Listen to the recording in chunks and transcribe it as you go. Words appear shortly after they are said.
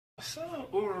What's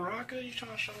up, Uraraka? You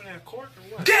trying to show me that cork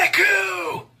or what?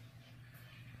 Deku!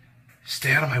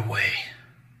 Stay out of my way,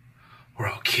 or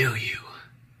I'll kill you,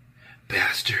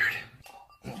 bastard.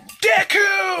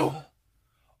 Deku!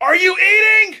 Are you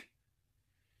eating?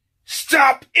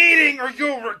 Stop eating or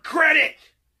you'll regret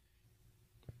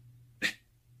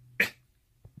it!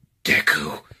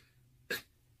 Deku,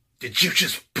 did you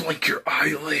just blink your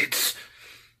eyelids?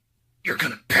 You're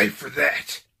gonna pay for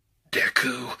that,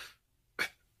 Deku.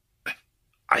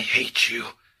 I hate you.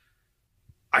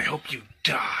 I hope you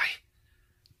die.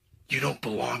 You don't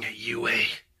belong at UA.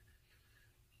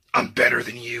 I'm better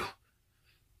than you.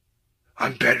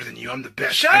 I'm better than you. I'm the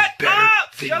best. Shut I'm better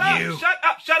up! than Shut you. up! Shut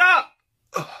up! Shut up!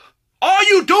 All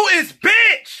you do is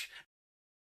bitch!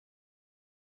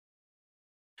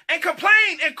 And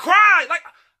complain and cry. Like,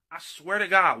 I swear to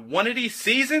God, one of these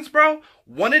seasons, bro,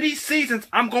 one of these seasons,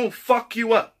 I'm gonna fuck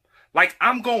you up. Like,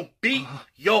 I'm gonna beat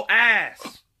your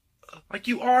ass. Like,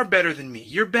 you are better than me.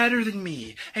 You're better than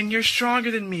me. And you're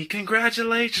stronger than me.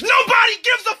 Congratulations. Nobody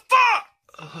gives a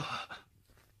fuck!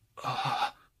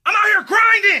 I'm out here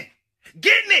grinding.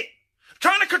 Getting it.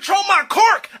 Trying to control my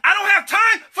cork. I don't have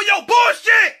time for your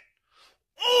bullshit.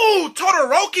 Ooh,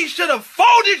 Todoroki should have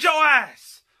folded your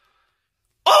ass.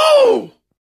 Ooh!